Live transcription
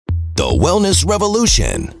The Wellness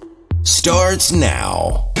Revolution starts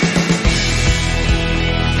now.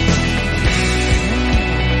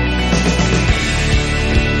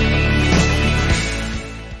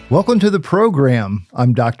 Welcome to the program.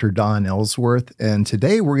 I'm Dr. Don Ellsworth, and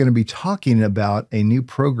today we're going to be talking about a new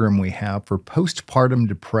program we have for postpartum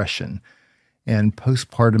depression. And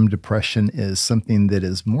postpartum depression is something that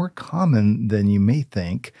is more common than you may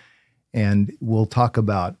think. And we'll talk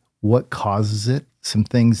about what causes it, some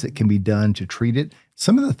things that can be done to treat it.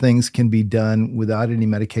 Some of the things can be done without any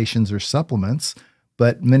medications or supplements,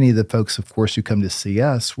 but many of the folks, of course, who come to see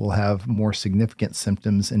us will have more significant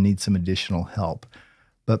symptoms and need some additional help.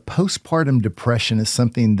 But postpartum depression is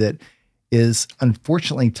something that is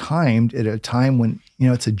unfortunately timed at a time when,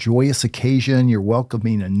 it's a joyous occasion. You're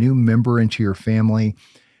welcoming a new member into your family.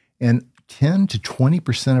 And 10 to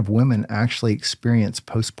 20% of women actually experience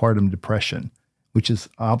postpartum depression, which is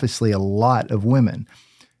obviously a lot of women.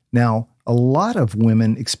 Now, a lot of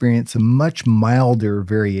women experience a much milder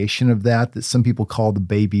variation of that some people call the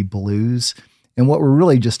baby blues. And what we're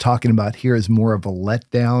really just talking about here is more of a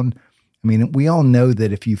letdown. I mean, we all know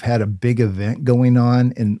that if you've had a big event going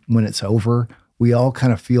on and when it's over, we all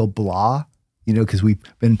kind of feel blah, because we've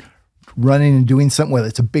been running and doing something, whether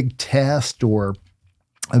it's a big test or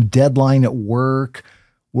a deadline at work.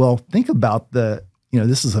 Well, think about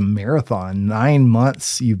this is a marathon, 9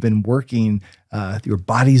 months you've been working, your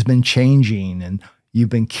body's been changing and you've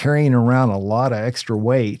been carrying around a lot of extra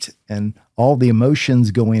weight and all the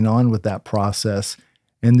emotions going on with that process.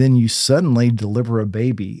 And then you suddenly deliver a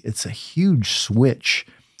baby. It's a huge switch.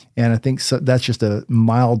 And I think that's just a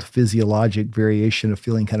mild physiologic variation of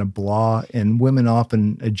feeling kind of blah. And women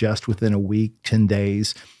often adjust within a week, 10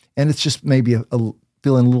 days. And it's just maybe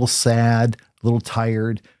feeling a little sad, a little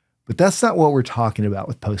tired. But that's not what we're talking about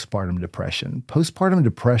with postpartum depression. Postpartum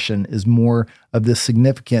depression is more of the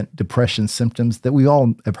significant depression symptoms that we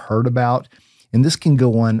all have heard about. And this can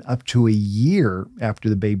go on up to a year after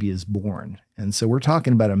the baby is born. And so we're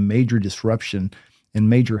talking about a major disruption and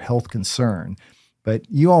major health concern. But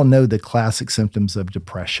you all know the classic symptoms of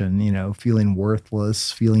depression, feeling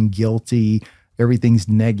worthless, feeling guilty, everything's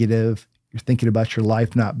negative. You're thinking about your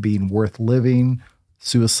life not being worth living,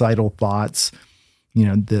 suicidal thoughts,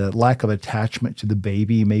 the lack of attachment to the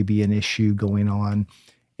baby may be an issue going on.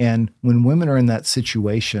 And when women are in that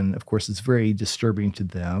situation, of course, it's very disturbing to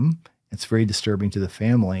them. It's very disturbing to the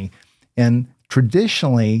family. And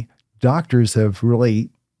traditionally, doctors have really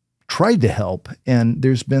tried to help, and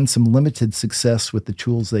there's been some limited success with the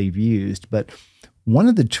tools they've used. But one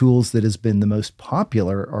of the tools that has been the most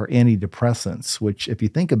popular are antidepressants, which, if you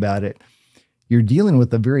think about it, you're dealing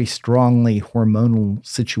with a very strongly hormonal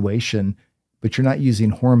situation, but you're not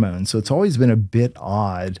using hormones. So it's always been a bit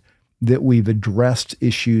odd that we've addressed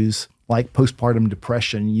issues like postpartum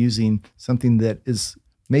depression using something that is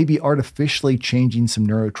maybe artificially changing some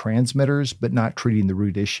neurotransmitters, but not treating the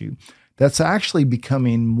root issue. That's actually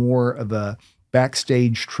becoming more of a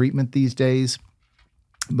backstage treatment these days.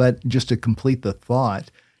 But just to complete the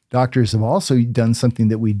thought, doctors have also done something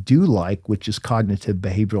that we do like, which is cognitive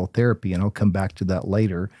behavioral therapy. And I'll come back to that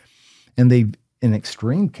later. And they've, in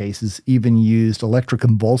extreme cases, even used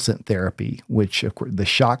electroconvulsant therapy, which, of course, the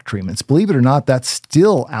shock treatments. Believe it or not, that's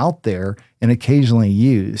still out there and occasionally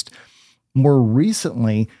used. More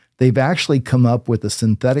recently, they've actually come up with a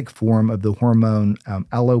synthetic form of the hormone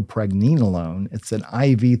allopregnanolone. It's an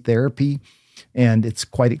IV therapy, and it's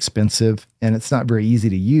quite expensive, and it's not very easy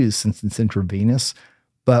to use since it's intravenous.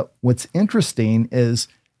 But what's interesting is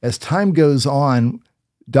as time goes on,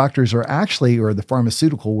 doctors are actually, or the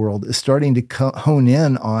pharmaceutical world, is starting to hone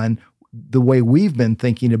in on the way we've been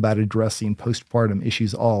thinking about addressing postpartum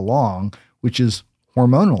issues all along, which is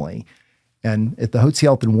hormonally. And at the Hotze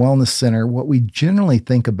Health and Wellness Center, what we generally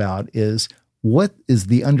think about is what is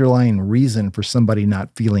the underlying reason for somebody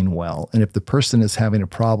not feeling well? And if the person is having a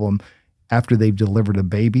problem after they've delivered a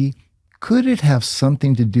baby, could it have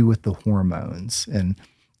something to do with the hormones? And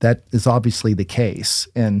that is obviously the case.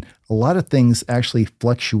 And a lot of things actually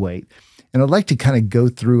fluctuate. And I'd like to kind of go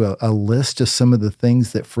through a list of some of the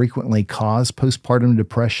things that frequently cause postpartum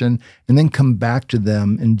depression and then come back to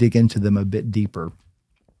them and dig into them a bit deeper.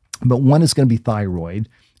 But one is going to be thyroid,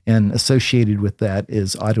 and associated with that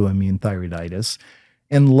is autoimmune thyroiditis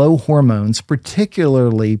and low hormones,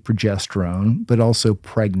 particularly progesterone, but also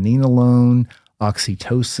pregnenolone,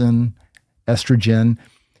 oxytocin, estrogen.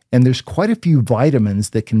 And there's quite a few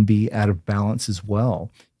vitamins that can be out of balance as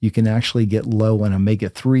well. You can actually get low on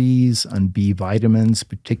omega-3s, on B vitamins,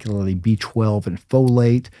 particularly B12 and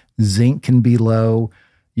folate. Zinc can be low.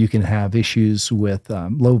 You can have issues with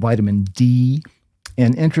low vitamin D.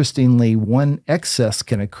 And interestingly, one excess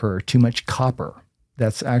can occur, too much copper.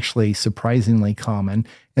 That's actually surprisingly common.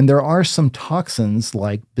 And there are some toxins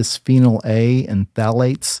like bisphenol A and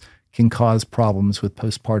phthalates can cause problems with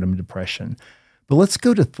postpartum depression. But let's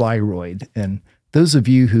go to thyroid. And those of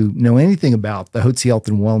you who know anything about the Hotze Health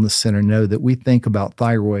and Wellness Center know that we think about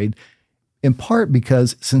thyroid in part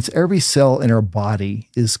because since every cell in our body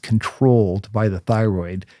is controlled by the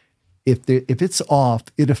thyroid, if it's off,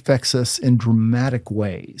 it affects us in dramatic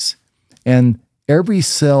ways. And every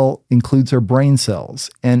cell includes our brain cells.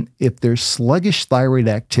 And if there's sluggish thyroid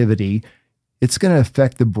activity, it's going to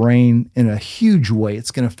affect the brain in a huge way.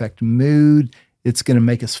 It's going to affect mood. It's going to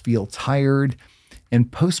make us feel tired. And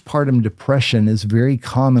postpartum depression is very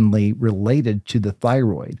commonly related to the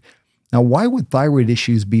thyroid. Now, why would thyroid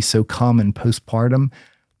issues be so common postpartum?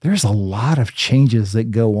 There's a lot of changes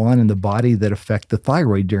that go on in the body that affect the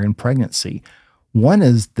thyroid during pregnancy. One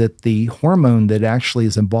is that the hormone that actually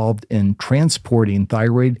is involved in transporting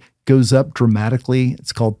thyroid goes up dramatically.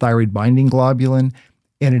 It's called thyroid binding globulin,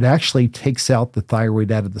 and it actually takes out the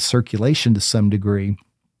thyroid out of the circulation to some degree.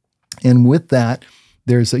 And with that,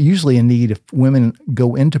 there's usually a need if women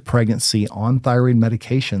go into pregnancy on thyroid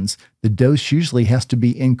medications, the dose usually has to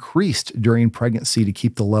be increased during pregnancy to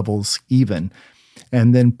keep the levels even.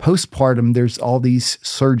 And then postpartum, there's all these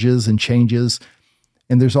surges and changes.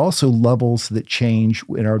 And there's also levels that change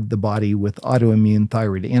in the body with autoimmune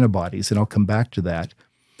thyroid antibodies, and I'll come back to that.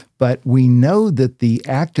 But we know that the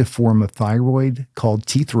active form of thyroid, called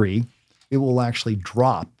T3, it will actually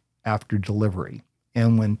drop after delivery.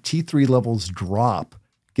 And when T3 levels drop,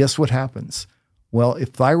 guess what happens? Well, if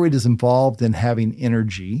thyroid is involved in having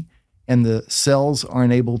energy and the cells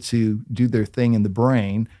aren't able to do their thing in the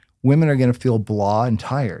brain, women are going to feel blah and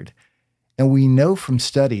tired. And we know from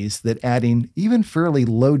studies that adding even fairly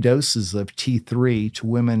low doses of T3 to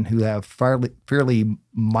women who have fairly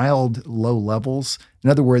mild low levels, in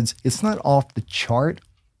other words, it's not off the chart,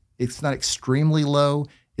 it's not extremely low,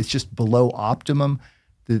 it's just below optimum,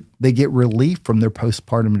 that they get relief from their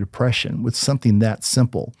postpartum depression with something that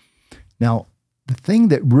simple. Now, the thing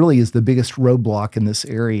that really is the biggest roadblock in this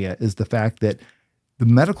area is the fact that the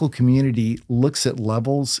medical community looks at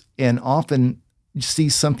levels and often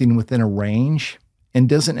sees something within a range and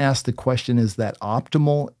doesn't ask the question, is that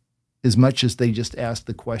optimal, as much as they just ask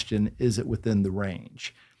the question, is it within the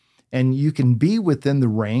range? And you can be within the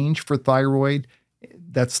range for thyroid,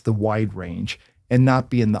 that's the wide range, and not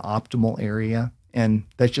be in the optimal area. And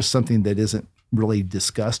that's just something that isn't really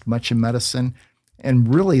discussed much in medicine.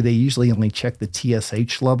 And really, they usually only check the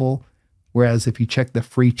TSH level, whereas if you check the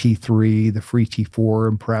free T3, the free T4,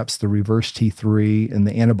 and perhaps the reverse T3 and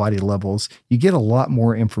the antibody levels, you get a lot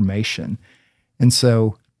more information. And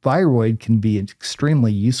so thyroid can be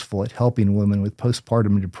extremely useful at helping women with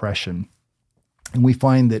postpartum depression. And we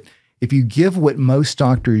find that if you give what most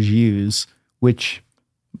doctors use, which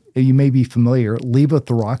you may be familiar,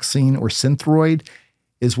 levothyroxine or Synthroid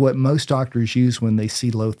is what most doctors use when they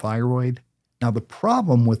see low thyroid. Now, the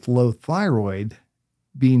problem with low thyroid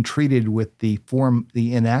being treated with the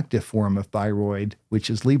inactive form of thyroid, which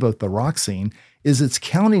is levothyroxine, is it's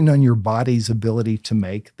counting on your body's ability to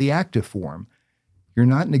make the active form. You're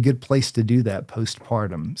not in a good place to do that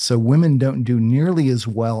postpartum. So women don't do nearly as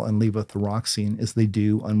well on levothyroxine as they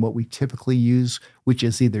do on what we typically use, which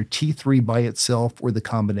is either T3 by itself or the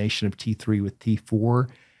combination of T3 with T4.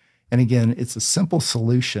 And again, it's a simple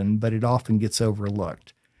solution, but it often gets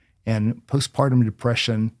overlooked. And postpartum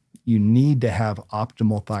depression, you need to have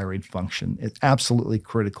optimal thyroid function. It's absolutely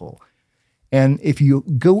critical. And if you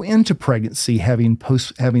go into pregnancy having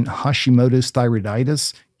Hashimoto's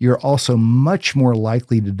thyroiditis, you're also much more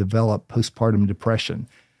likely to develop postpartum depression.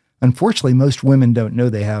 Unfortunately, most women don't know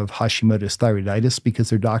they have Hashimoto's thyroiditis because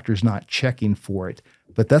their doctor's not checking for it.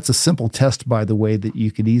 But that's a simple test, by the way, that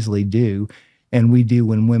you could easily do. And we do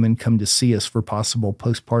when women come to see us for possible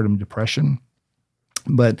postpartum depression.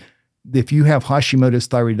 But if you have Hashimoto's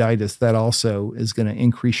thyroiditis, that also is going to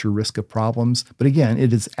increase your risk of problems. But again,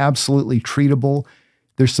 it is absolutely treatable.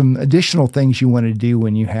 There's some additional things you want to do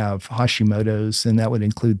when you have Hashimoto's, and that would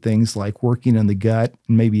include things like working on the gut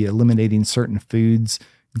and maybe eliminating certain foods.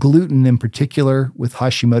 Gluten in particular with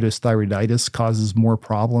Hashimoto's thyroiditis causes more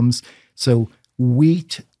problems. So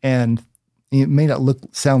wheat, and it may not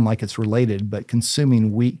sound like it's related, but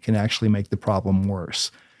consuming wheat can actually make the problem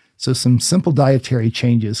worse. So some simple dietary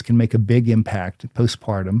changes can make a big impact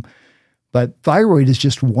postpartum. But thyroid is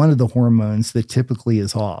just one of the hormones that typically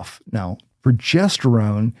is off. Now,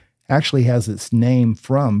 progesterone actually has its name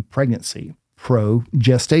from pregnancy,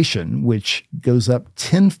 progestation, which goes up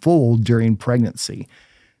tenfold during pregnancy.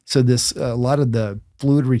 So a lot of the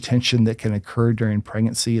fluid retention that can occur during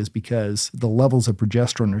pregnancy is because the levels of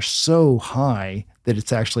progesterone are so high that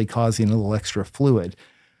it's actually causing a little extra fluid.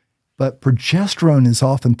 But progesterone is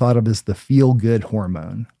often thought of as the feel-good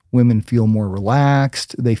hormone. Women feel more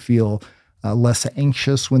relaxed. They feel less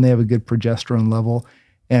anxious when they have a good progesterone level.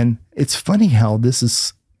 And it's funny how this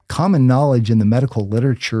is common knowledge in the medical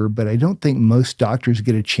literature, but I don't think most doctors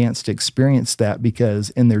get a chance to experience that because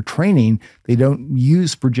in their training, they don't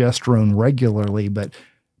use progesterone regularly. But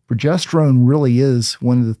progesterone really is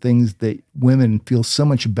one of the things that women feel so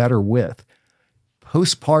much better with.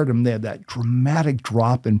 Postpartum, they have that dramatic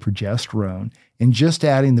drop in progesterone, and just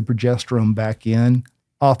adding the progesterone back in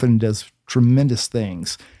often does tremendous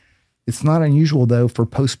things. It's not unusual, though, for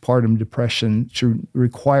postpartum depression to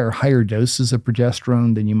require higher doses of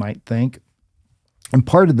progesterone than you might think. And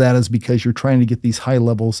part of that is because you're trying to get these high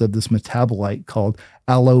levels of this metabolite called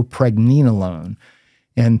allopregnenolone.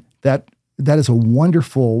 And that is a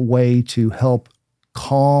wonderful way to help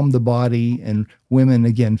calm the body, and women,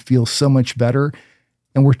 again, feel so much better.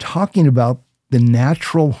 And we're talking about the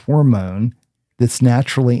natural hormone that's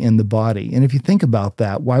naturally in the body. And if you think about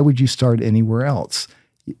that, why would you start anywhere else?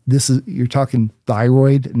 You're talking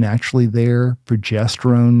thyroid naturally there,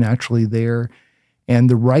 progesterone naturally there, and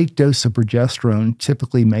the right dose of progesterone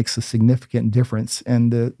typically makes a significant difference.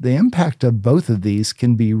 And the impact of both of these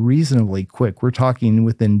can be reasonably quick. We're talking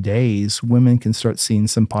within days, women can start seeing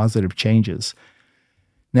some positive changes.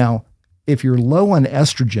 Now, if you're low on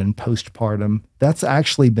estrogen postpartum, that's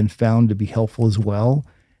actually been found to be helpful as well.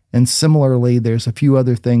 And similarly, there's a few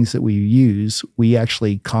other things that we use. We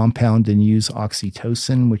actually compound and use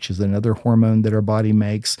oxytocin, which is another hormone that our body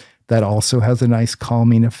makes. That also has a nice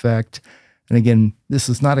calming effect. And again, this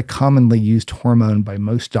is not a commonly used hormone by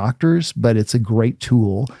most doctors, but it's a great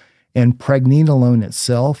tool. And pregnenolone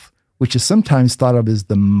itself, which is sometimes thought of as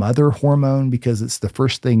the mother hormone because it's the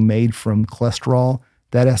first thing made from cholesterol,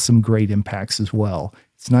 that has some great impacts as well.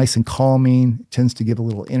 It's nice and calming, it tends to give a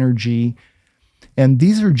little energy. And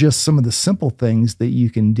these are just some of the simple things that you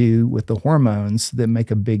can do with the hormones that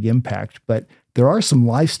make a big impact. But there are some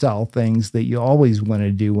lifestyle things that you always want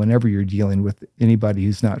to do whenever you're dealing with anybody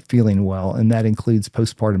who's not feeling well, and that includes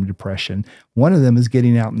postpartum depression. One of them is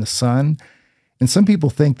getting out in the sun. And some people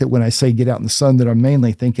think that when I say get out in the sun, that I'm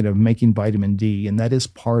mainly thinking of making vitamin D, and that is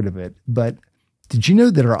part of it. But did you know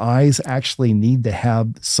that our eyes actually need to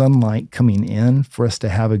have sunlight coming in for us to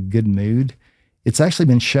have a good mood? It's actually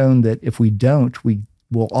been shown that if we don't, we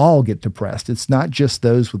will all get depressed. It's not just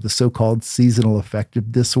those with the so-called seasonal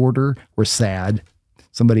affective disorder or SAD.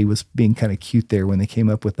 Somebody was being kind of cute there when they came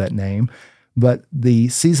up with that name. But the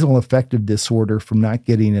seasonal affective disorder from not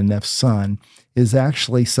getting enough sun is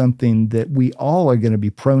actually something that we all are going to be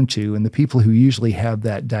prone to. And the people who usually have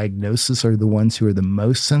that diagnosis are the ones who are the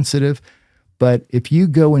most sensitive. But if you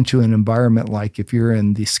go into an environment like if you're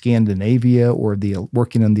in the Scandinavia or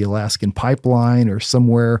working on the Alaskan pipeline or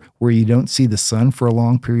somewhere where you don't see the sun for a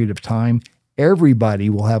long period of time,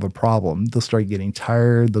 everybody will have a problem. They'll start getting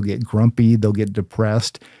tired, they'll get grumpy, they'll get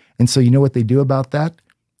depressed. And so you know what they do about that?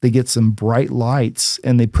 They get some bright lights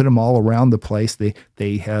and they put them all around the place.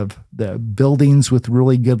 They have the buildings with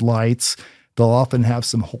really good lights. They'll often have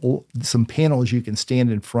some panels you can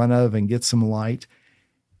stand in front of and get some light.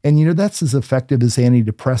 And, you know, that's as effective as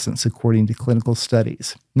antidepressants, according to clinical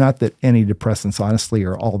studies. Not that antidepressants, honestly,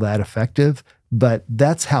 are all that effective, but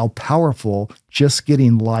that's how powerful just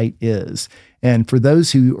getting light is. And for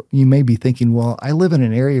those who you may be thinking, well, I live in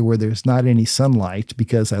an area where there's not any sunlight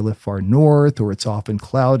because I live far north or it's often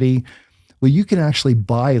cloudy. Well, you can actually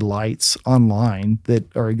buy lights online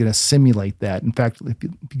that are going to simulate that. In fact, if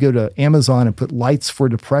you go to Amazon and put lights for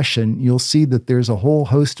depression, you'll see that there's a whole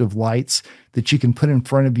host of lights that you can put in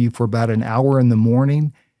front of you for about an hour in the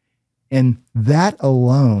morning. And that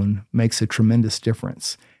alone makes a tremendous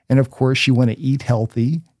difference. And of course, you want to eat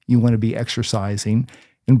healthy. You want to be exercising.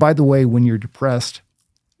 And by the way, when you're depressed,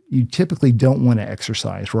 you typically don't want to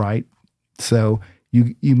exercise, right? So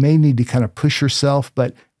you may need to kind of push yourself,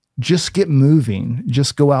 but just get moving,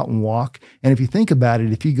 just go out and walk. And if you think about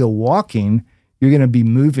it, if you go walking, you're going to be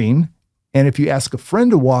moving. And if you ask a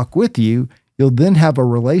friend to walk with you, you'll then have a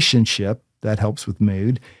relationship that helps with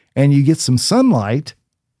mood. And you get some sunlight,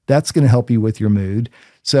 that's going to help you with your mood.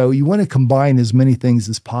 So you want to combine as many things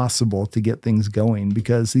as possible to get things going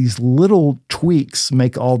because these little tweaks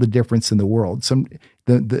make all the difference in the world.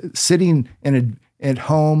 The sitting at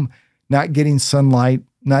home, not getting sunlight,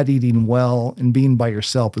 not eating well, and being by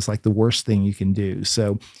yourself is like the worst thing you can do.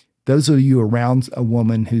 So those of you around a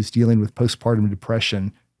woman who's dealing with postpartum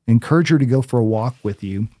depression, encourage her to go for a walk with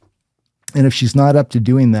you. And if she's not up to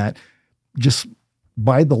doing that, just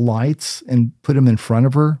buy the lights and put them in front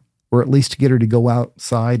of her, or at least get her to go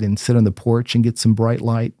outside and sit on the porch and get some bright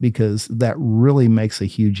light, because that really makes a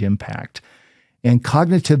huge impact. And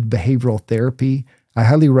cognitive behavioral therapy, I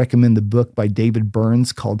highly recommend the book by David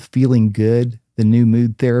Burns called Feeling Good, The New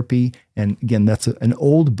Mood Therapy. And again, that's an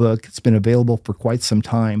old book. It's been available for quite some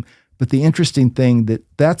time. But the interesting thing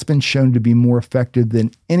that's been shown to be more effective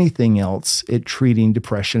than anything else at treating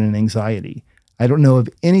depression and anxiety. I don't know of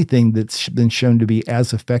anything that's been shown to be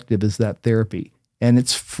as effective as that therapy. And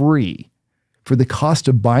it's free. For the cost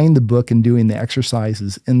of buying the book and doing the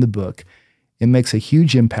exercises in the book, it makes a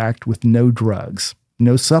huge impact with no drugs,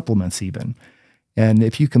 no supplements even. And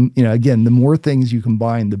if you can, again, the more things you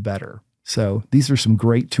combine, the better. So these are some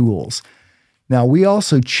great tools. Now, we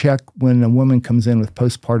also check when a woman comes in with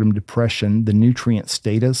postpartum depression, the nutrient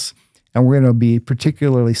status, and we're going to be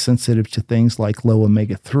particularly sensitive to things like low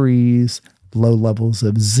omega-3s, low levels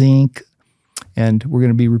of zinc, and we're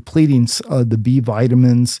going to be repleting the B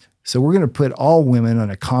vitamins. So we're going to put all women on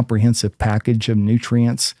a comprehensive package of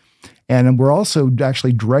nutrients. And we're also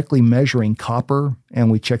actually directly measuring copper,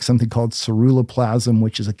 and we check something called ceruloplasmin,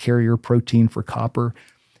 which is a carrier protein for copper.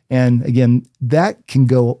 And again, that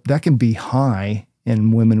can be high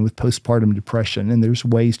in women with postpartum depression, and there's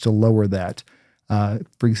ways to lower that.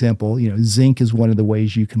 For example, zinc is one of the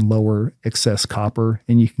ways you can lower excess copper,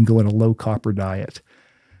 and you can go on a low copper diet.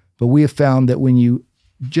 But we have found that when you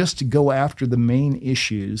just go after the main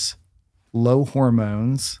issues, low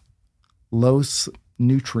hormones, low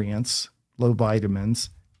nutrients, low vitamins,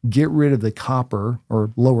 get rid of the copper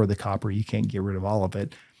or lower the copper, you can't get rid of all of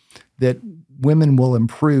it, that women will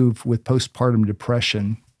improve with postpartum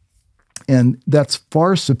depression. And that's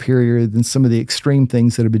far superior than some of the extreme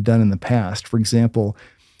things that have been done in the past. For example,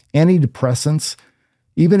 antidepressants,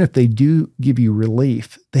 even if they do give you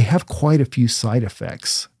relief, they have quite a few side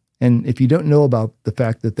effects. And if you don't know about the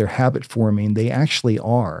fact that they're habit forming, they actually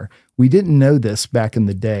are. We didn't know this back in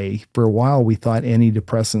the day. For a while, we thought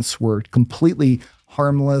antidepressants were completely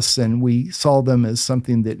harmless, and we saw them as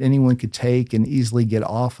something that anyone could take and easily get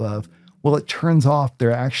off of. Well, it turns out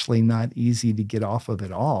they're actually not easy to get off of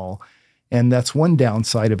at all. And that's one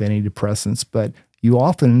downside of antidepressants, but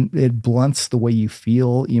it blunts the way you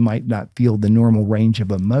feel. You might not feel the normal range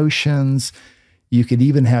of emotions. You could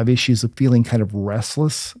even have issues of feeling kind of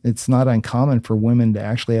restless. It's not uncommon for women to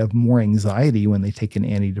actually have more anxiety when they take an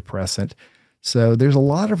antidepressant. So there's a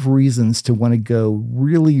lot of reasons to want to go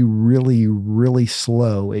really, really, really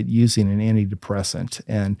slow at using an antidepressant.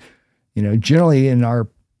 And, generally in our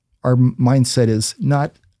mindset is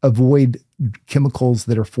not avoid chemicals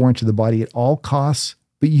that are foreign to the body at all costs,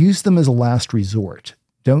 but use them as a last resort.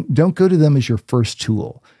 Don't go to them as your first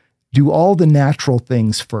tool. Do all the natural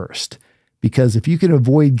things first. Because if you can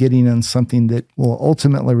avoid getting on something that will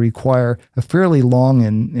ultimately require a fairly long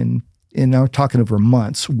and now we're talking over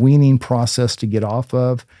months, weaning process to get off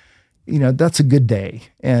of, that's a good day.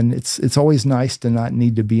 And it's always nice to not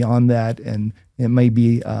need to be on that. And it may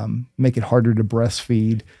be make it harder to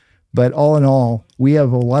breastfeed. But all in all, we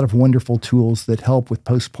have a lot of wonderful tools that help with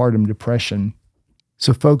postpartum depression.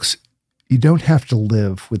 So folks, you don't have to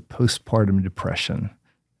live with postpartum depression.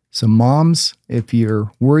 So moms, if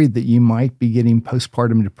you're worried that you might be getting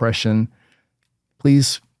postpartum depression,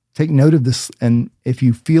 please take note of this. And if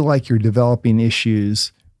you feel like you're developing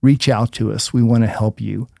issues, reach out to us. We want to help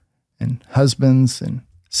you. And husbands and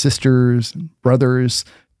sisters and brothers,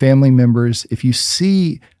 family members, if you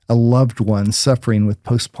see a loved one suffering with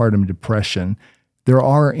postpartum depression, there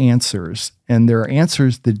are answers. And there are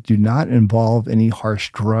answers that do not involve any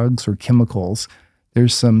harsh drugs or chemicals.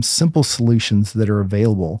 There's some simple solutions that are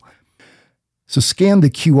available. So scan the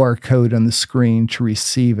QR code on the screen to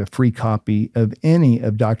receive a free copy of any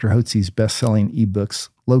of Dr. Hotze's best-selling ebooks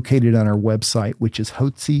located on our website, which is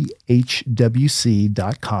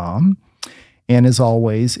hotzehwc.com. And as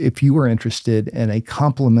always, if you are interested in a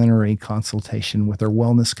complimentary consultation with our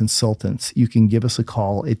wellness consultants, you can give us a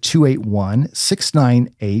call at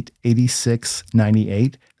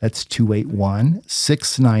 281-698-8698. That's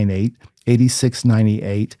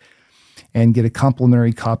 281-698-8698. And get a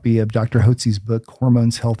complimentary copy of Dr. Hotze's book,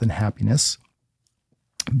 Hormones, Health, and Happiness.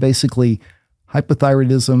 Basically,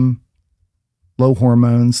 hypothyroidism, low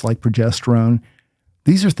hormones like progesterone,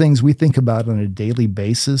 these are things we think about on a daily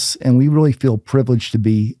basis, and we really feel privileged to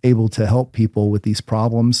be able to help people with these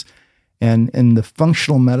problems. And in the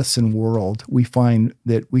functional medicine world, we find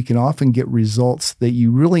that we can often get results that you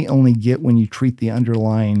really only get when you treat the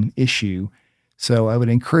underlying issue. So I would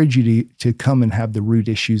encourage you to come and have the root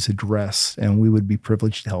issues addressed, and we would be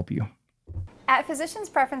privileged to help you. At Physicians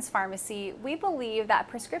Preference Pharmacy, we believe that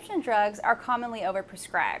prescription drugs are commonly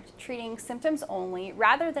overprescribed, treating symptoms only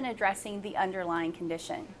rather than addressing the underlying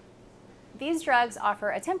condition. These drugs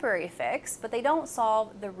offer a temporary fix, but they don't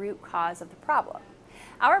solve the root cause of the problem.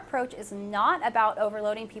 Our approach is not about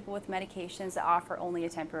overloading people with medications that offer only a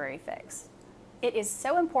temporary fix. It is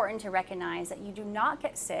so important to recognize that you do not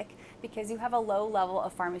get sick because you have a low level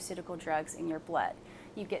of pharmaceutical drugs in your blood.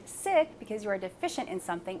 You get sick because you are deficient in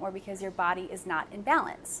something or because your body is not in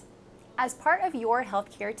balance. As part of your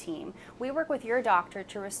healthcare team, we work with your doctor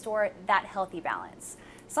to restore that healthy balance.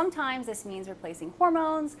 Sometimes this means replacing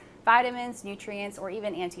hormones, vitamins, nutrients, or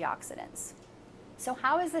even antioxidants. So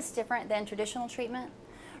how is this different than traditional treatment?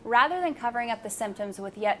 Rather than covering up the symptoms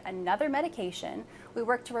with yet another medication, we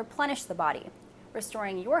work to replenish the body,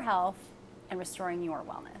 restoring your health and restoring your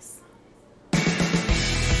wellness.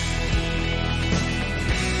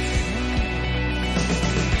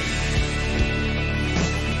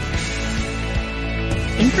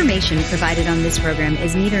 Information provided on this program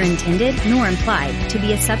is neither intended nor implied to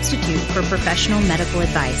be a substitute for professional medical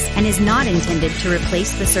advice and is not intended to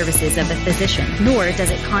replace the services of a physician, nor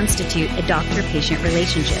does it constitute a doctor-patient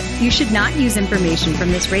relationship. You should not use information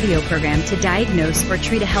from this radio program to diagnose or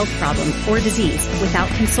treat a health problem or disease without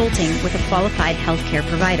consulting with a qualified healthcare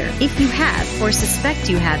provider. If you have or suspect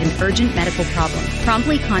you have an urgent medical problem,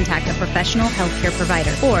 promptly contact a professional healthcare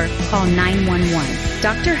provider or call 911.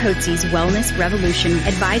 Dr. Hotze's Wellness Revolution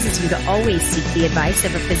advises you to always seek the advice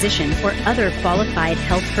of a physician or other qualified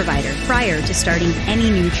health provider prior to starting any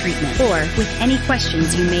new treatment or with any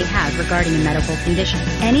questions you may have regarding a medical condition.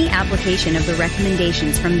 Any application of the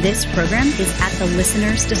recommendations from this program is at the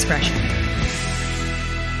listener's discretion.